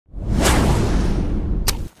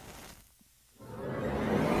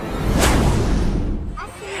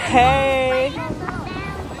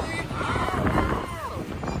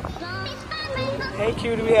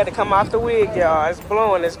cutie. We had to come off the wig, y'all. It's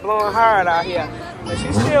blowing hard out here. But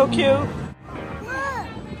she's still cute.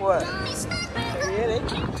 What? Yeah, they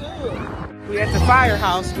cute too. We at the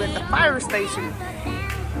firehouse. We at the fire station.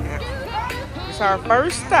 It's our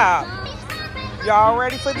first stop. Y'all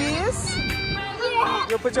ready for this? Yeah.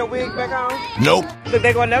 You'll put your wig back on? Nope. Look,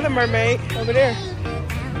 there go another mermaid over there.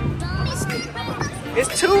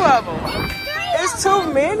 It's 2 of them. It's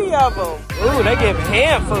too many of them. Ooh, they giving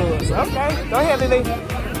handfuls. Okay, go ahead, Lily.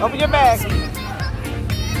 Open your bag.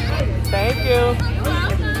 Thank you.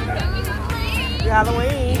 Happy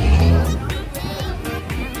Halloween.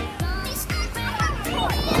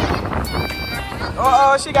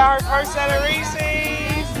 Uh-oh, she got her first set of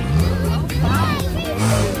Reese's.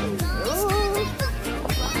 Ooh.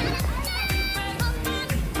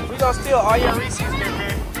 We gonna steal all your Reese's,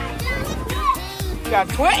 man. You got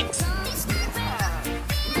Twix.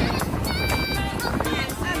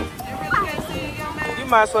 You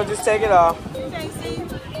might as well just take it off.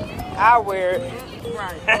 I'll wear it.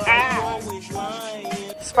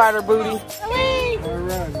 Spider booty.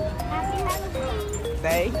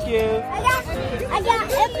 Thank you. I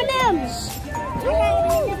got M&M's.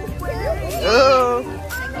 Oh.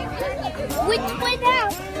 Which one now?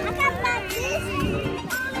 I got like this.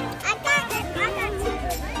 I got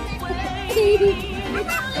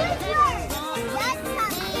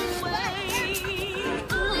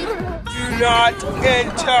Do not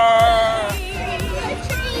enter.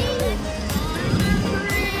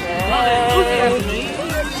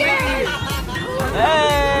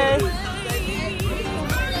 Hey.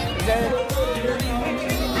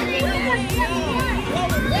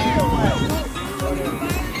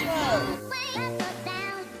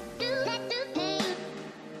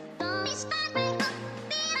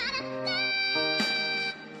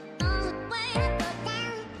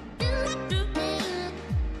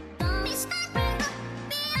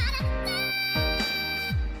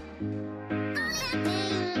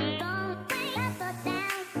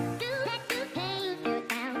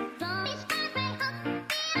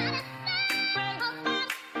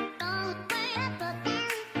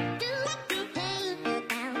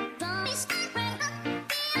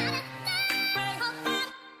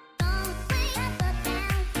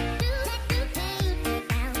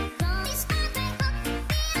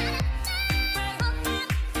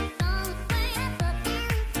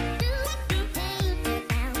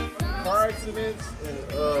 Accidents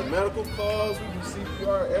and medical calls, we do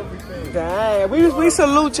CPR, everything. Dang, we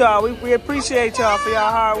salute y'all. We appreciate y'all for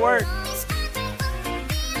y'all hard work.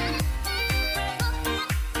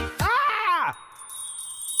 Ah!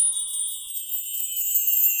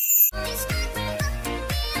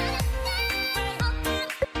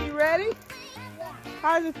 You ready?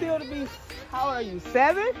 How does it feel to be, how old are you,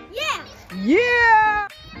 7? Yeah. Yeah!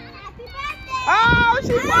 Happy birthday. Oh,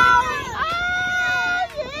 she's falling! Oh,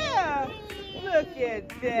 yeah! Look at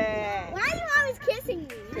that. Why are you always kissing me?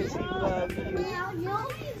 Because she loves you.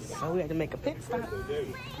 So we had to make a pit stop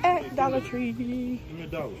at Dollar Tree. Give me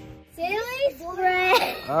 $1. Silly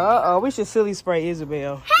spray. Uh-oh, we should silly spray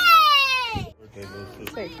Isabel. Hey!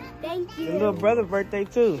 Thank you. Your little brother's birthday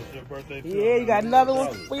too. Your birthday too. Yeah, you got another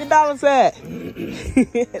one. Where your dollars at? Say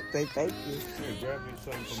thank you. Grab me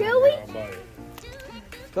something. Should we?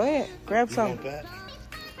 Go ahead, grab You something. want that?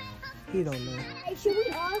 He don't know. Hey, should we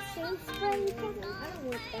all silly spray each other? I don't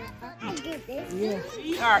want that. I'll get this. Yeah.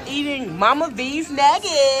 We are eating Mama V's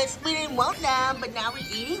nuggets. We didn't want them, but now we're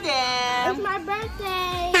eating them. It's my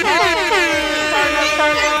birthday. Hey,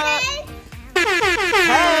 turn up.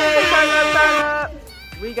 Hey, turn up.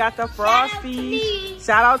 We got the Frosties.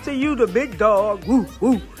 Shout out to you, the big dog. Woo,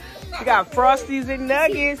 woo. We got Frosties and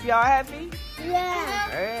nuggets. Y'all happy? Yeah.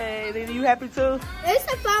 Hey, Lily, you happy too?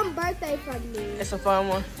 It's a fun birthday for me. It's a fun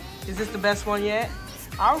one. Is this the best one yet?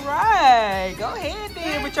 All right. Go ahead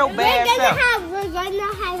then with your bad self. We're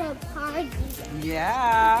gonna have a party.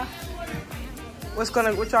 Yeah. What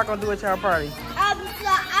y'all gonna do at y'all party?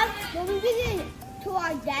 When we get to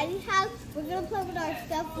our daddy's house, we're gonna play with our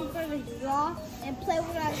stuff. We're gonna draw and play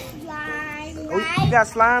with our slime. Oh, you got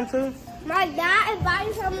slime too? My dad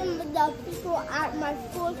invited some of the people at my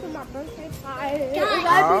school to my birthday party.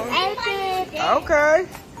 Okay.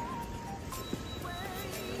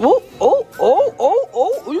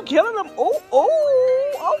 Oh, you killing them. Oh,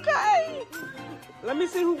 okay. Let me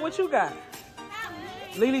see what you got.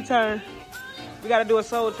 Lily turn. We gotta do a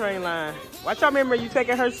Soul Train line. Watch out, remember you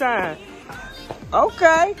taking her shine.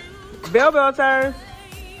 Okay. Bell turn.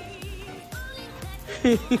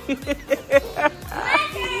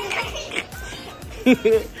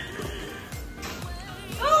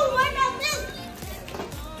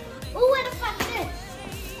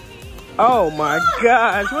 Oh my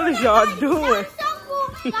gosh, what is y'all doing?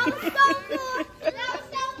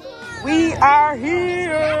 We are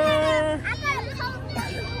here.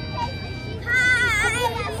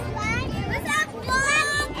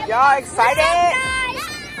 Y'all excited?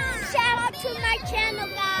 Shout out to my channel,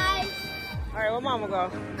 guys. All right, where mama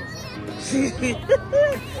go?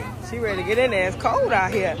 She ready to get in there. It's cold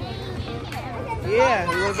out here. Yeah,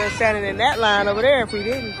 we would have been standing in that line over there if we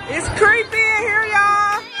didn't. It's creepy in here,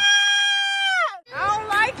 y'all. I don't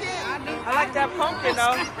like it. I like that pumpkin,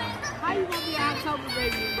 though. How you gonna be October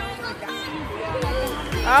baby and don't like that?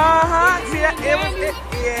 See,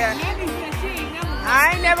 yeah. Mandy said she ain't never.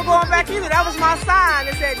 I ain't never going back either. That was my sign.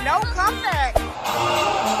 It said, no comeback.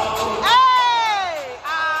 Hey!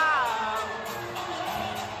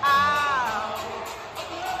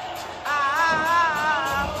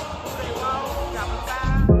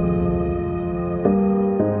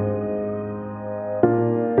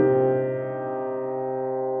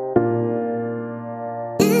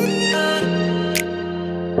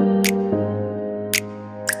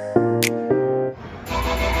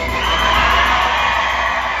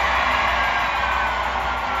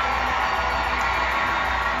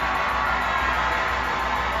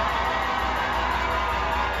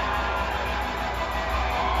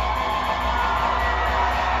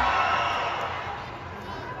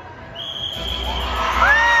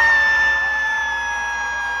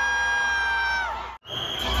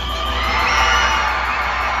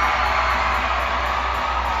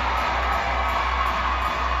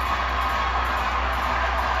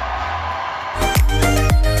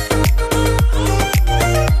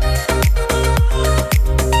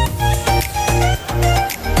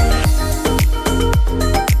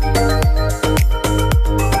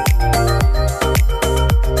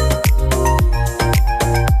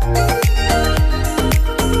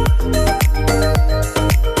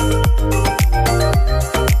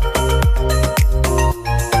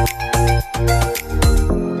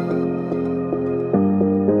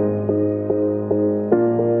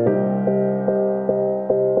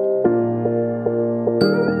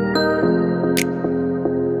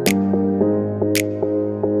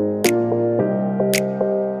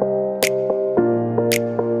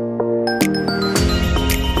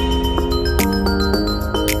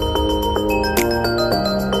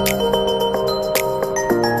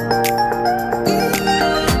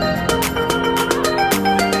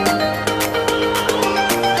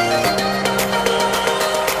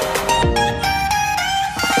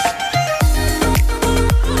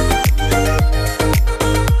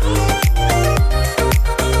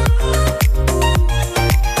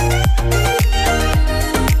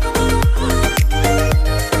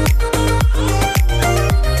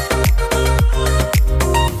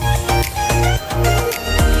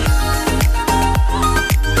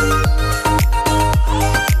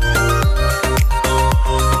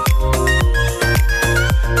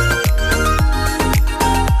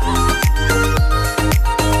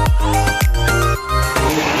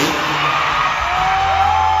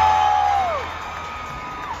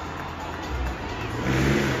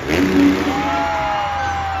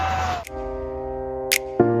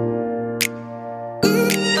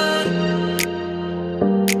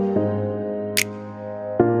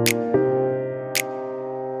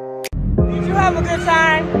 have a good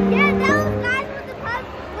time? Yeah, that was nice with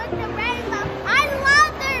the rainbow. I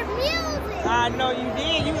love their music. I know you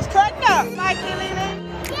did. You was cutting up. Like it, Lily?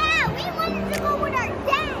 Yeah, we wanted to go with our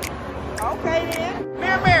dad. Okay then.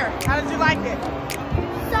 Mirror, how did you like it?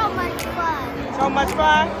 So much fun. So much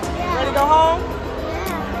fun? Yeah. Ready to go home?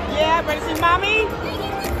 Yeah. Yeah, ready to see mommy?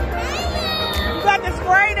 You got to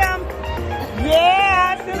spray them.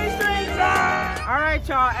 Yeah, silly string time. All right,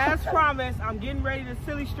 y'all, as promised, I'm getting ready to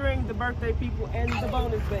silly string the birthday people and the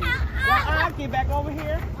bonus baby. Y'all, get back over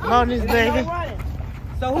here. Bonus baby.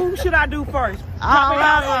 So who should I do first? All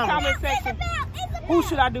of them. Comment section. Who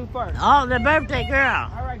should I do first? Oh, the birthday girl.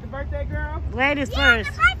 All right, the birthday girl. Ladies Yeah,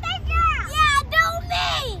 first. the birthday girl. Yeah, do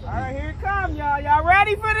me. All right, here it comes, y'all. Y'all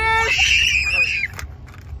ready for this?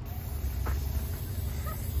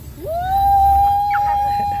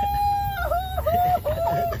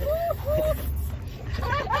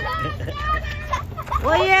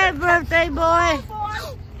 Well, yeah, birthday boy.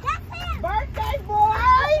 Birthday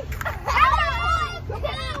boy!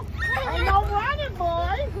 Ain't no running,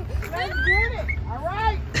 boy. Let's get it. All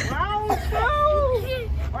right, round two.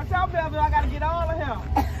 Watch out, Melvin. I gotta get all of him.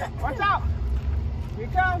 Watch out. Here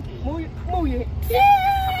it comes. Move your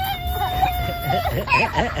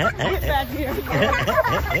Get back here.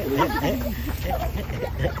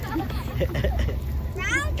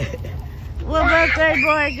 Where birthday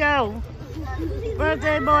boy go?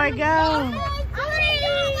 Birthday boy, go. I'm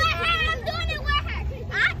doing it with her.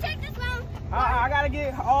 I'll take this one. I gotta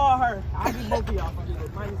get all her. I'll get both of y'all.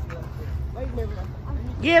 Wait a minute.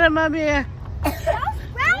 Get him up here.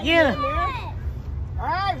 Get him. All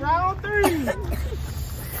right, round 3.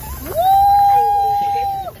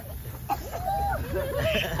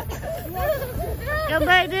 Come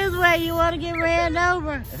back this way. You want to get ran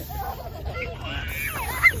over?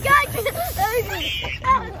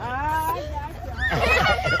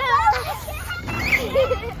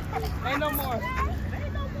 Ain't no more.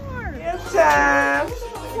 It's time.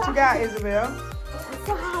 What you got, Isabel?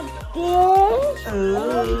 Ooh,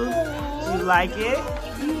 you like it?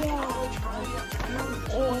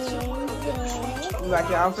 You like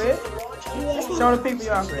your outfit? Show the people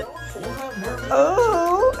your outfit.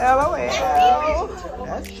 Oh, LOL.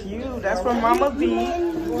 That's cute. That's from Mama V.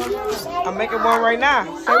 I'm making one right now.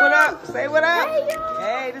 Say what up. Say what up.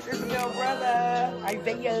 Hey, this is Isabel's brother.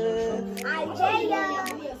 Isaiah.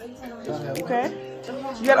 Okay.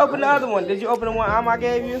 You gotta open the other one. Did you open the one I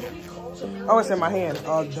gave you? Oh, it's in my hand.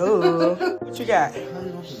 Oh, duh. What you got?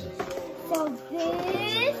 So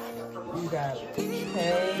this. You got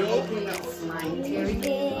cake.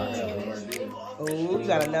 Oh, you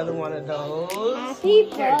got another one of those. Happy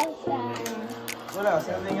birthday. What else?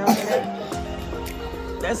 Anything else in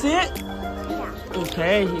there? That's it? Yeah.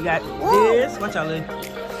 Okay, you got this. Watch out, Lily.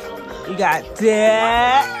 You got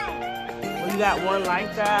that. Well, you got one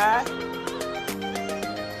like that.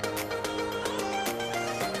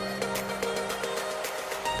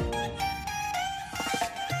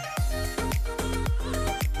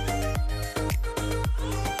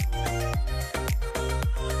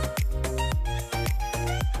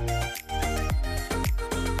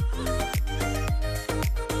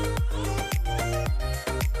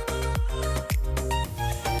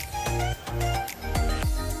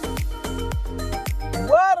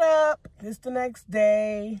 It's the next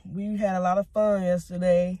day. We had a lot of fun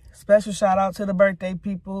yesterday. Special shout out to the birthday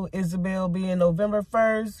people. Isabel being November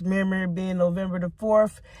 1st, Memory being November the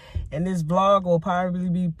 4th. And this vlog will probably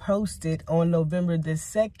be posted on November the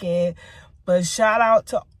 2nd. But shout out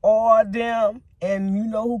to all them. And you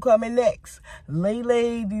know who coming next.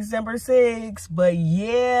 Lele, December 6th. But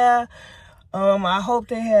yeah, I hope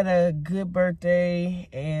they had a good birthday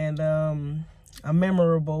and a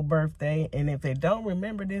memorable birthday. And if they don't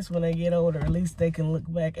remember this when they get older, at least they can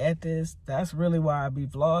look back at this. That's really why I be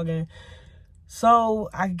vlogging, so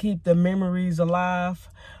I can keep the memories alive.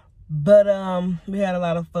 But we had a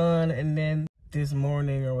lot of fun. And then this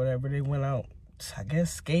morning or whatever, they went out, I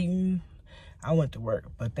guess, skating. I went to work,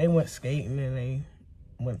 but they went skating and they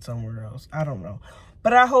went somewhere else. I don't know,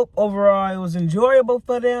 but I hope overall it was enjoyable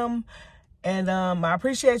for them. And I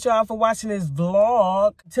appreciate y'all for watching this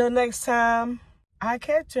vlog. Till next time, I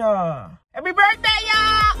catch y'all. Happy birthday,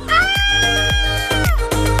 y'all!